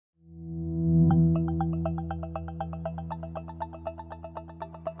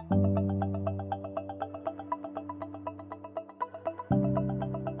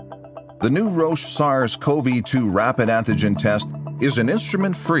The new Roche SARS-CoV-2 rapid antigen test is an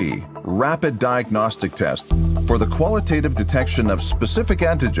instrument-free, rapid diagnostic test for the qualitative detection of specific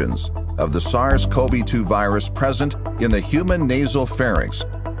antigens of the SARS-CoV-2 virus present in the human nasal pharynx.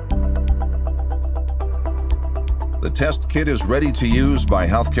 The test kit is ready to use by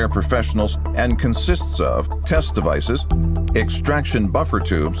healthcare professionals and consists of test devices, extraction buffer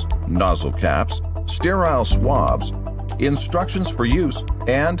tubes, nozzle caps, sterile swabs, instructions for use,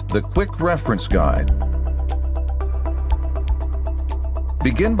 and the quick reference guide.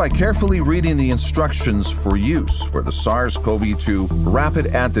 Begin by carefully reading the instructions for use for the SARS-CoV-2 rapid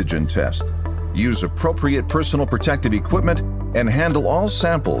antigen test. Use appropriate personal protective equipment and handle all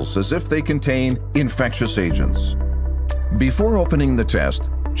samples as if they contain infectious agents. Before opening the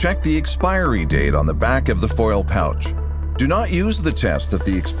test, check the expiry date on the back of the foil pouch. Do not use the test if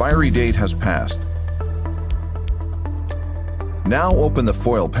the expiry date has passed. Now open the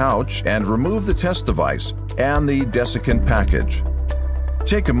foil pouch and remove the test device and the desiccant package.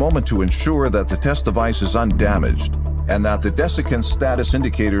 Take a moment to ensure that the test device is undamaged and that the desiccant status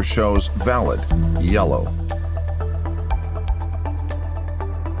indicator shows valid, yellow.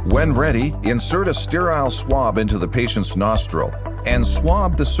 When ready, insert a sterile swab into the patient's nostril and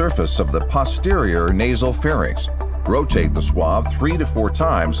swab the surface of the posterior nasal pharynx. Rotate the swab 3 to 4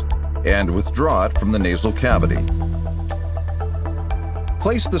 times and withdraw it from the nasal cavity.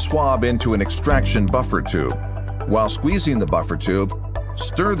 Place the swab into an extraction buffer tube. While squeezing the buffer tube,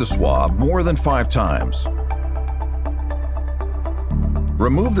 stir the swab more than 5 times.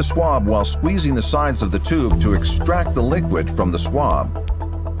 Remove the swab while squeezing the sides of the tube to extract the liquid from the swab.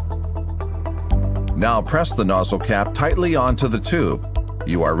 Now press the nozzle cap tightly onto the tube.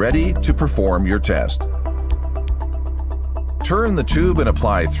 You are ready to perform your test. Turn the tube and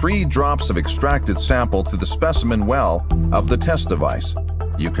apply 3 drops of extracted sample to the specimen well of the test device.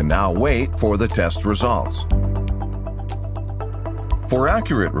 You can now wait for the test results. For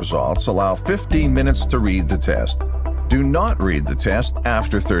accurate results, allow 15 minutes to read the test. Do not read the test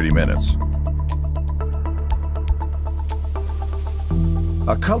after 30 minutes.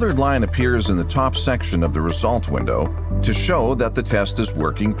 A colored line appears in the top section of the result window to show that the test is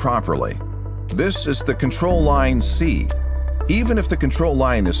working properly. This is the control line C. Even if the control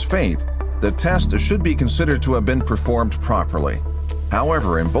line is faint, the test should be considered to have been performed properly.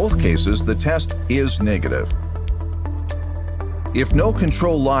 However, in both cases, the test is negative. If no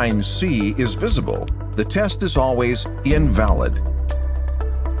control line C is visible, the test is always invalid.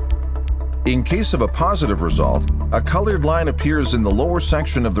 In case of a positive result, a colored line appears in the lower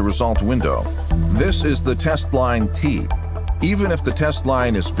section of the result window. This is the test line T. Even if the test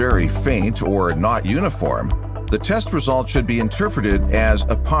line is very faint or not uniform, the test result should be interpreted as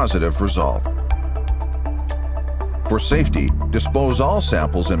a positive result. For safety, dispose all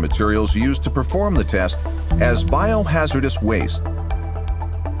samples and materials used to perform the test as biohazardous waste.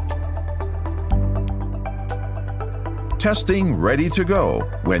 Testing ready to go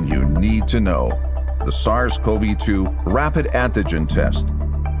when you need to know. The SARS-CoV-2 rapid antigen test.